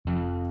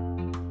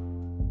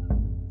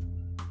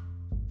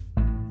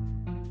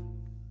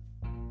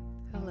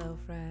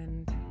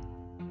friend.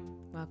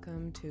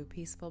 Welcome to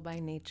Peaceful by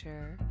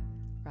Nature,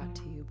 brought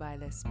to you by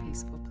this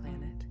peaceful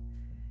planet.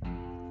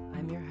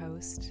 I'm your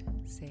host,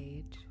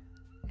 Sage,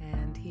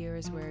 and here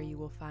is where you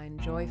will find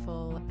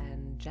joyful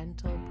and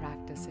gentle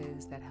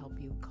practices that help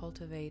you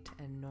cultivate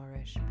and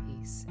nourish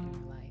peace in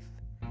your life.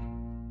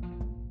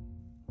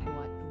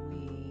 What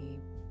we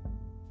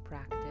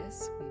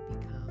practice, we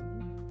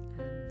become,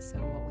 and so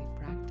what we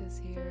practice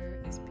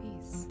here is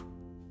peace.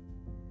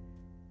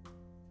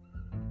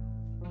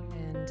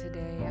 And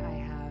today I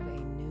have a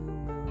new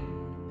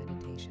moon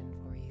meditation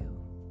for you.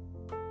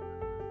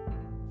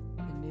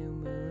 The new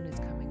moon is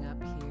coming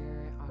up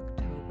here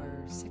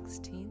October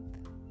 16th,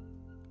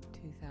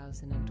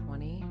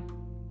 2020.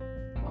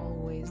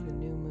 Always the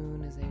new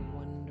moon is a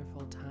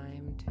wonderful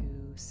time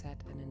to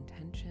set an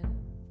intention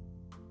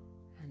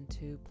and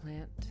to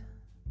plant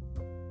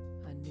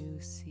a new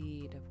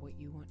seed of what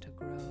you want to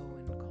grow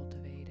and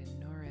cultivate and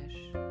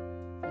nourish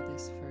for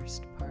this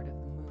first part of the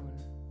moon.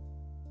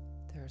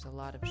 There's a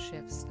lot of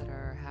shifts that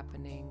are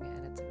happening,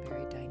 and it's a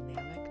very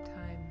dynamic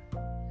time,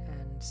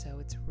 and so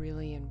it's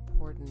really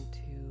important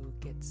to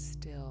get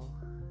still,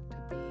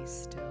 to be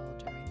still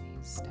during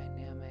these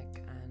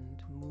dynamic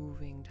and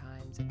moving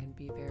times. It can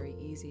be very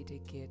easy to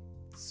get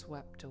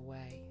swept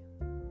away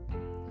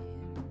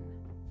in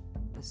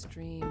the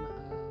stream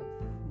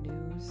of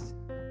news,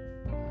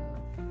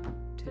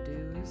 of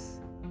to-dos.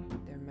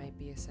 There might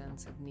be a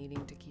sense of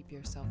needing to keep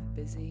yourself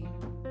busy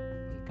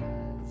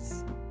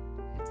because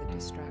it's a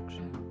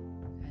distraction.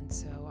 And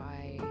so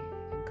I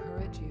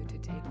encourage you to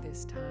take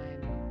this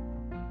time.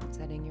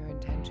 Setting your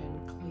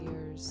intention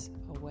clears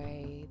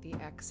away the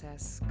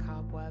excess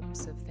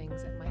cobwebs of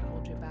things that might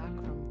hold you back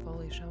from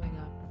fully showing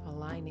up,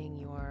 aligning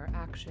your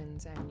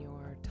actions and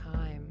your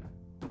time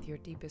with your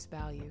deepest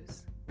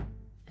values.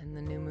 And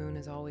the new moon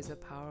is always a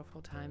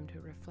powerful time to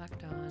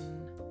reflect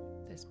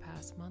on this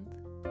past month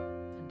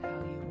and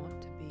how you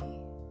want to be,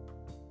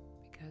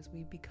 because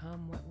we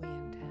become what we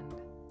intend,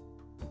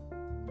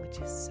 which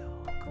is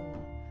so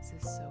cool. This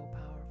is so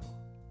powerful.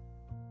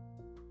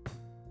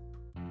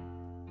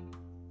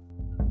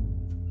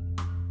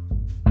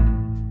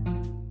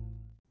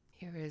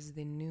 Here is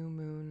the new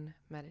moon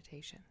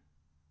meditation.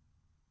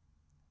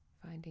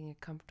 Finding a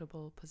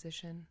comfortable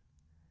position.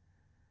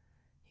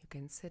 You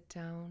can sit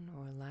down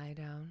or lie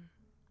down.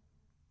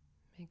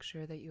 Make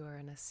sure that you are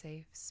in a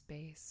safe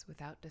space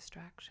without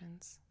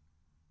distractions.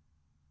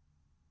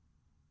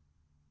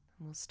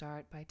 We'll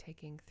start by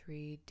taking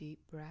 3 deep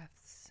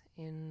breaths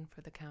in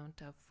for the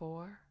count of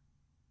 4,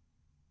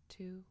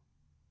 2,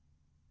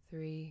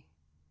 3,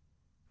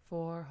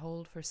 4.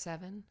 Hold for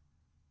 7,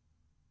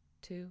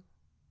 2,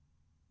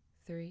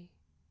 3,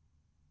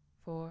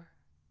 4,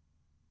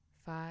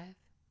 5,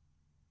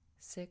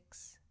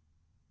 6,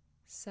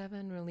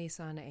 7. Release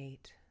on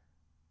 8,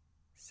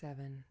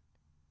 7,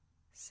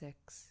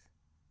 6,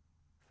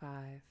 5,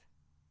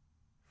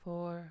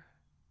 4,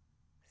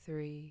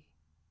 3,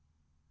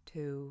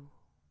 2,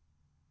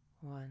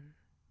 1.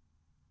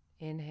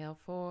 Inhale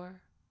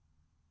 4.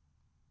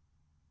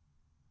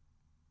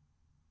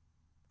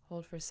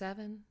 Hold for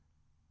 7.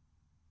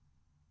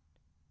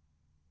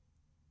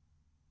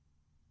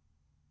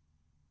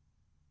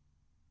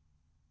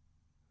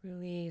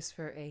 Release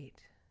for 8.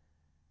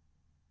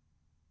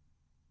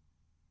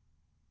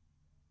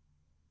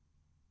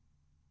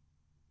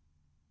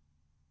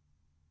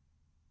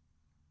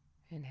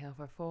 Inhale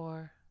for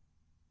 4.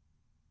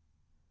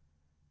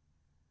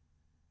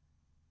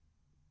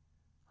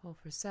 Hold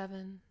for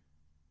 7.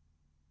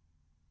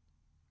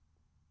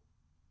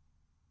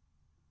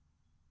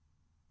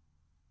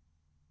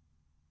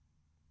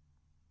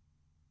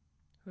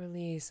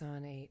 Release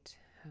on 8,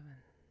 7,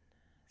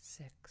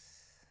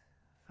 6,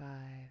 5,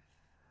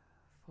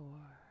 4,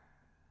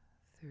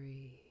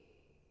 3,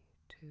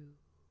 2,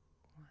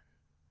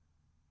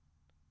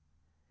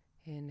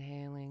 1.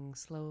 Inhaling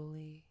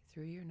slowly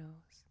through your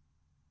nose.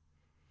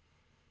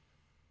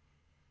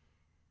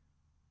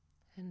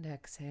 And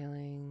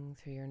exhaling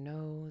through your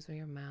nose or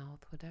your mouth,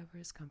 whatever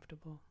is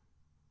comfortable.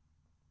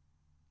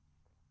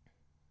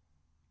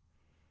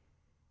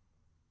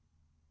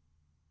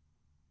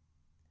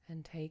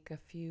 And take a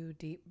few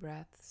deep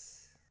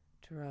breaths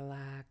to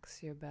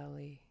relax your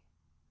belly.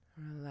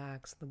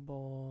 Relax the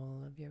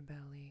bowl of your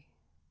belly.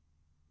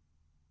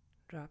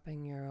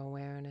 Dropping your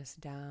awareness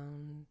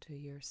down to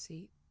your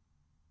seat.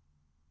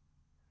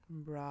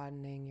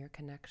 Broadening your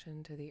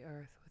connection to the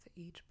earth with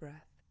each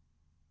breath.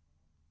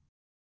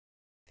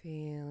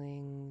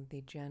 Feeling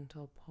the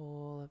gentle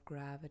pull of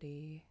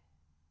gravity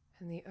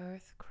and the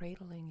earth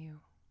cradling you.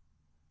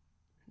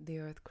 The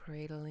earth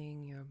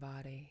cradling your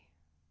body,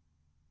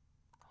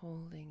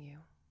 holding you.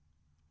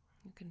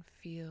 You can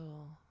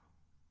feel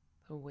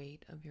the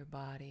weight of your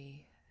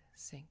body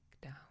sink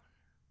down.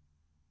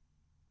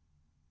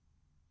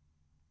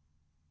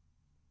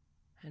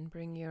 And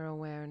bring your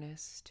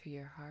awareness to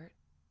your heart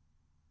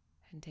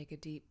and take a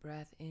deep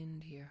breath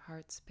into your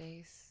heart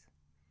space.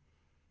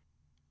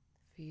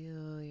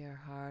 Feel your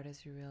heart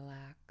as you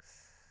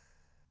relax.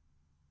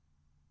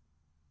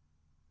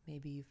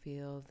 Maybe you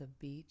feel the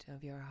beat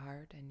of your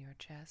heart in your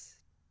chest.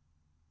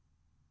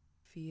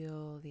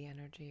 Feel the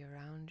energy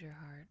around your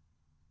heart,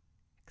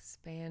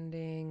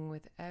 expanding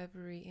with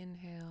every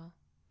inhale,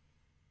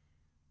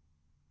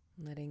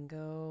 letting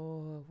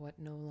go of what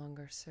no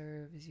longer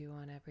serves you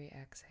on every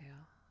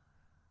exhale.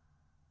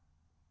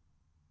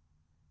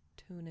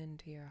 Tune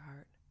into your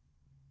heart.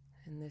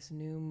 And this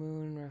new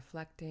moon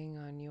reflecting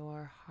on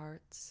your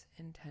heart's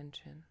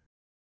intention.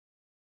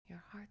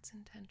 Your heart's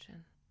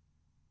intention.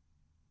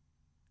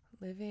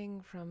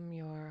 Living from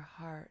your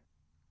heart.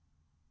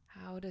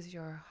 How does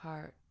your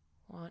heart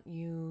want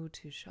you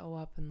to show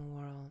up in the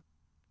world?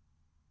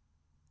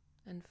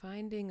 And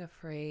finding a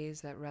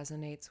phrase that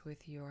resonates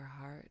with your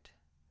heart,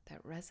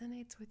 that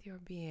resonates with your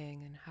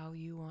being and how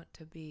you want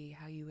to be,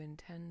 how you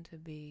intend to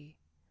be.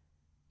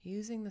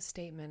 Using the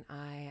statement,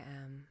 I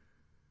am.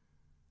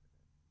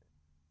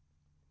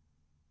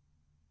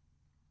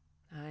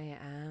 I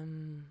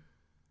am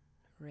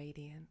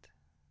radiant.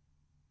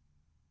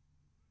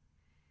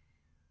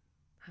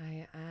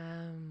 I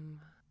am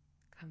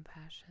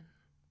compassion.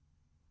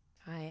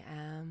 I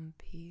am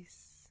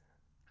peace.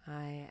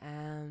 I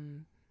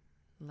am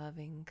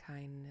loving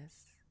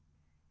kindness.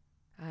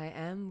 I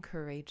am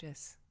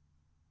courageous.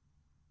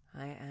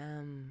 I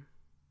am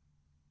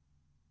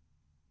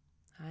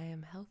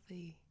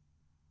healthy.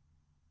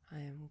 I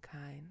am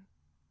kind.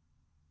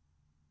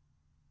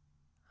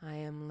 I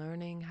am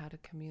learning how to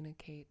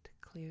communicate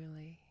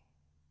clearly.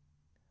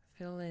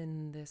 Fill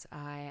in this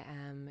I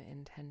am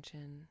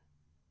intention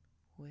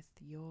with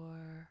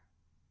your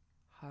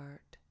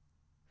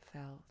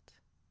heartfelt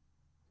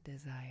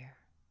desire.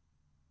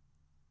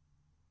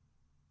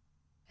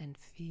 And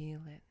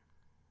feel it.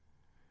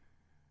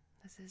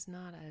 This is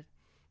not a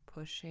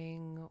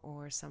pushing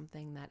or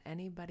something that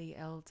anybody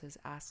else is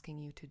asking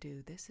you to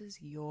do. This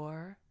is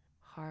your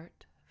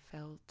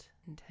heartfelt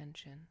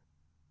intention.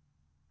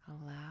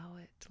 Allow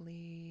it to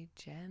lead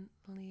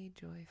gently,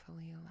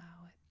 joyfully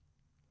allow it.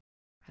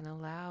 And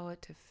allow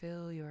it to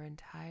fill your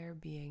entire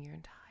being, your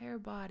entire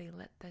body.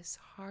 Let this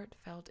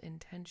heartfelt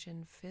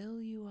intention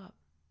fill you up.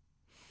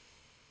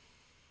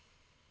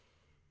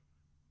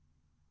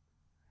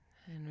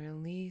 And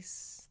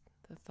release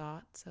the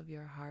thoughts of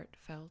your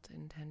heartfelt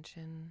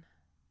intention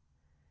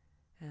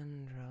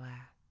and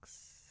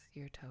relax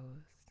your toes.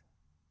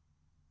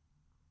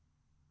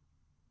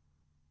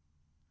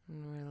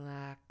 And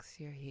relax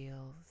your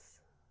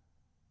heels,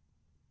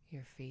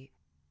 your feet.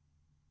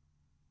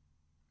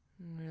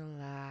 And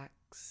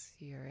relax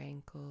your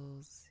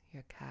ankles,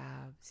 your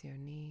calves, your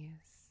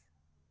knees.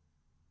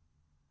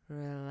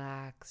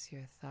 Relax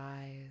your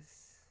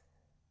thighs,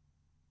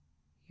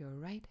 your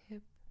right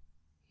hip,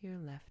 your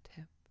left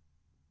hip.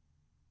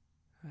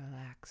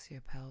 Relax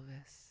your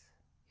pelvis,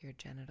 your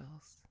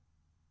genitals.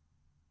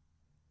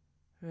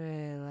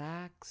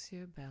 Relax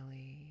your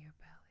belly,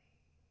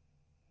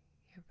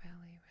 your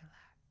belly,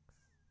 relax.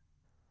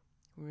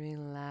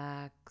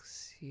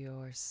 Relax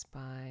your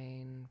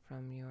spine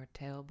from your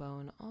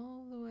tailbone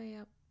all the way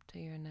up to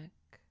your neck.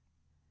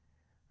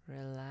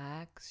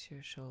 Relax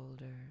your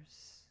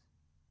shoulders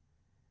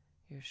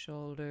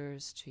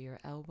to your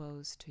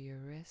elbows, to your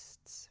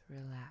wrists.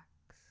 Relax.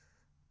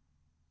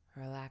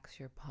 Relax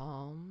your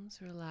palms,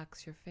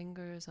 relax your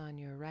fingers on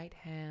your right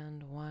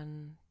hand.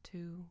 1,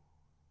 2,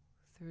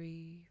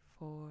 3,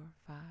 4,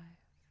 5.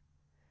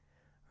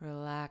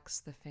 Relax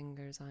the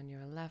fingers on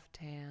your left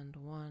hand.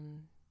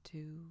 1,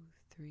 2,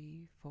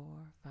 3, 4,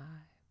 5.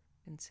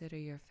 Consider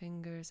your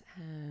fingers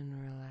and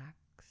relax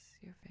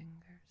your fingers.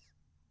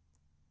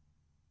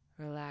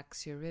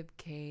 Relax your rib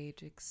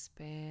cage,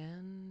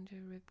 expand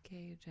your rib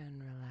cage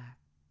and relax.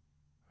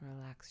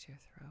 Relax your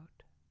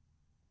throat.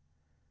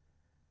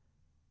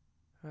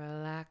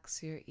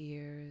 Relax your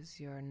ears,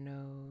 your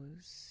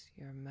nose,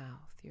 your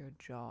mouth, your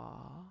jaw.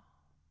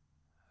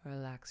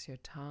 Relax your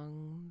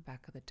tongue,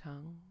 back of the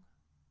tongue.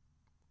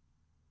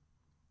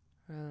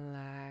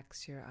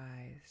 Relax your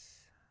eyes.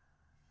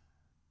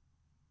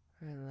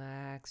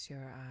 Relax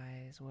your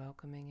eyes,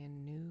 welcoming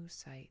in new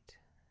sight,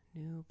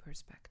 new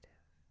perspective.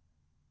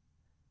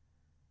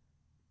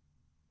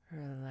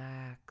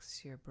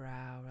 Relax your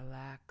brow,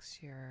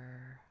 relax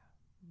your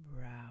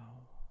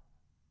brow.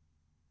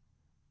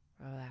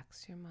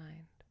 Relax your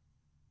mind.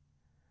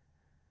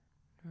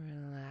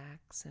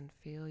 Relax and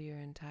feel your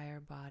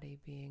entire body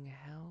being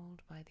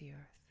held by the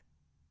earth.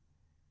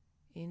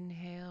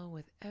 Inhale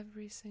with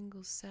every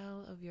single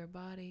cell of your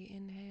body.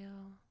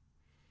 Inhale.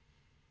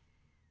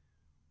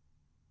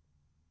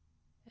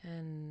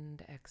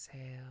 And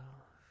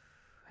exhale.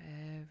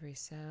 Every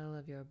cell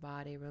of your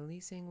body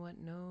releasing what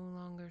no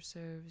longer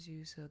serves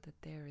you so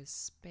that there is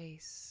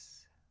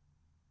space.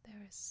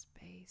 There is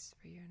space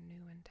for your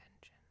new intention.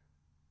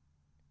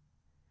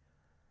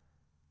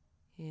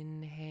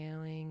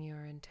 Inhaling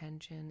your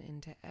intention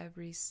into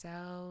every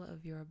cell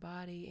of your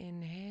body.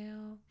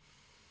 Inhale.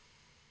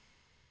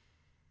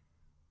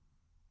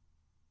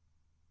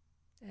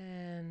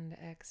 And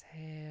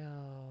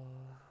exhale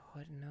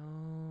what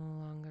no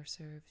longer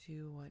serves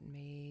you, what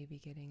may be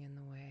getting in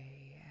the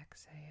way.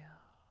 Exhale.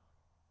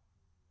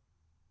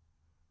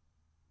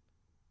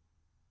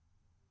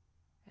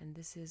 And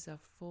this is a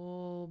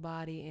full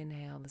body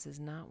inhale. This is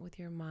not with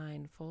your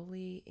mind.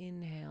 Fully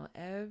inhale.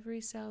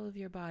 Every cell of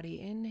your body.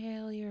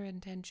 Inhale your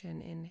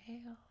intention.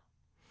 Inhale.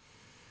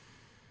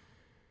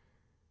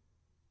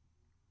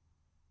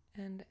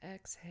 And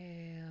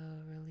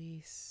exhale.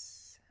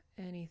 Release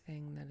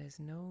anything that is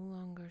no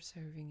longer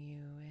serving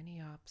you.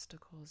 Any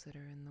obstacles that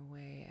are in the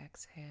way.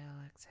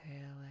 Exhale,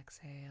 exhale,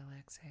 exhale,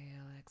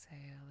 exhale,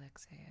 exhale,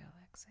 exhale,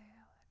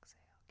 exhale,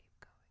 exhale. Keep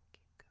going,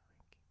 keep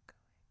going, keep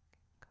going,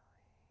 keep going.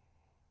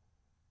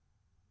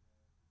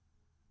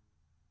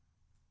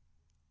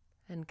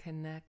 And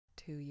connect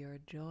to your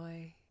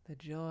joy, the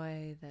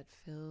joy that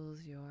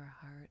fills your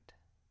heart,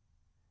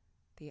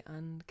 the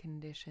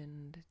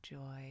unconditioned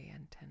joy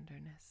and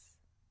tenderness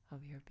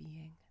of your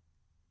being.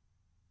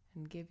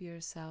 And give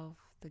yourself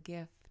the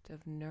gift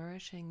of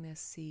nourishing this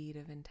seed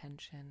of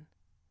intention.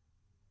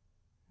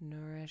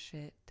 Nourish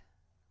it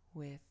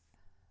with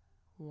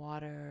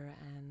water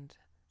and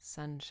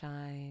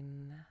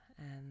sunshine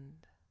and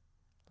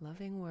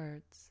loving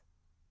words.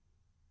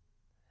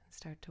 And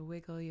start to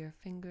wiggle your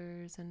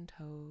fingers and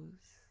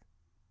toes,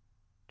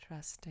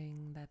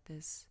 trusting that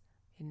this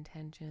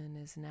intention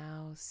is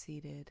now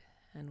seeded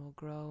and will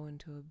grow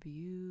into a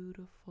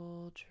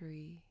beautiful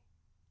tree,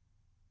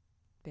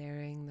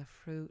 bearing the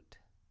fruit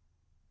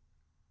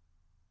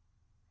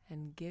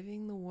and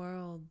giving the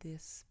world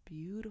this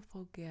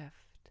beautiful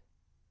gift,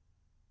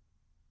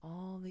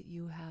 all that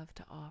you have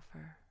to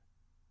offer.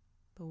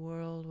 The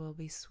world will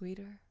be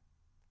sweeter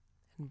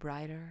and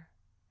brighter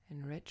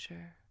and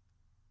richer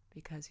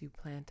because you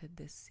planted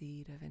this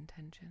seed of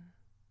intention.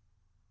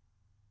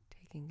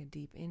 Taking a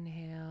deep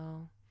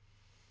inhale,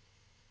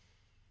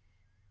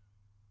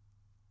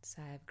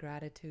 sigh of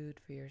gratitude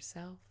for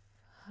yourself.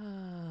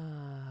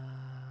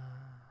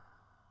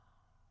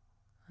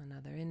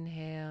 Another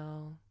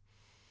inhale.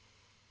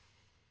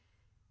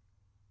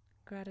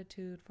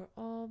 Gratitude for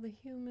all the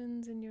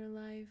humans in your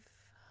life.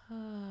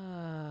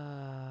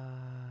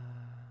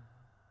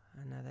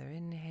 Another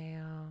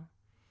inhale.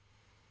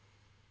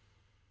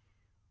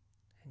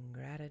 And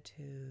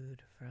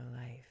gratitude for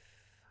life.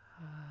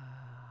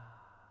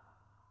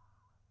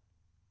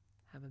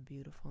 Have a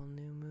beautiful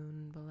new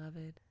moon,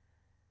 beloved.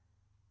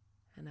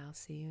 And I'll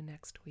see you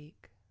next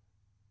week.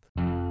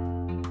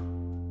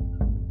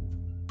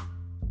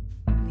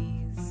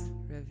 Please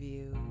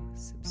review,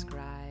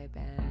 subscribe,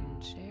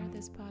 and share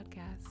this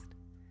podcast.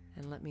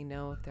 And let me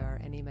know if there are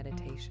any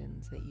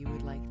meditations that you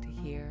would like to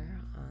hear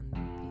on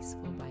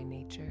Peaceful by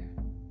Nature.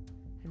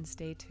 And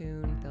stay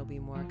tuned, there'll be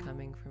more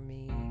coming from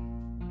me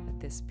at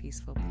This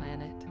Peaceful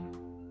Planet.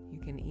 You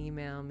can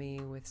email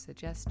me with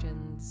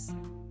suggestions,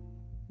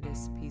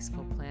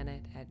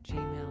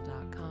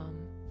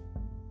 thispeacefulplanet@gmail.com.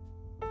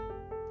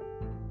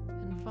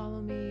 And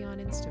follow me on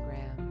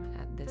Instagram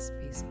at This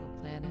Peaceful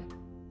Planet.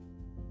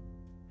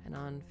 And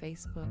on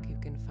Facebook you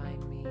can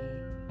find me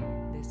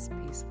This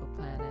Peaceful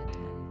Planet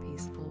and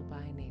Peaceful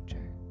by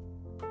Nature.